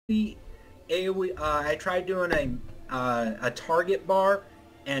I tried doing a target bar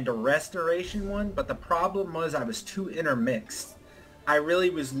and a restoration one, but the problem was I was too intermixed. I really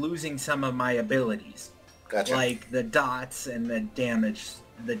was losing some of my abilities, Gotcha. like the dots and the damage.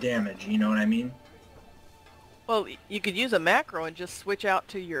 You know what I mean? Well, you could use a macro and just switch out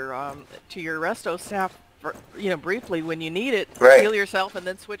to your resto staff, for, briefly when you need it, Right. heal yourself, and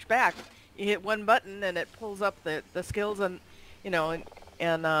then switch back. You hit one button and it pulls up the skills and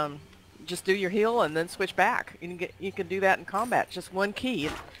just do your heal and then switch back. You can do that in combat. Just one key,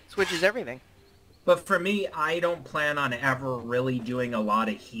 it switches everything. But for me, I don't plan on ever really doing a lot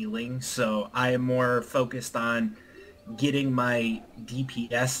of healing, so I am more focused on getting my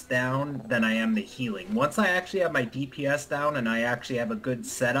DPS down than I am the healing. Once I actually have my DPS down and I actually have a good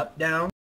setup down,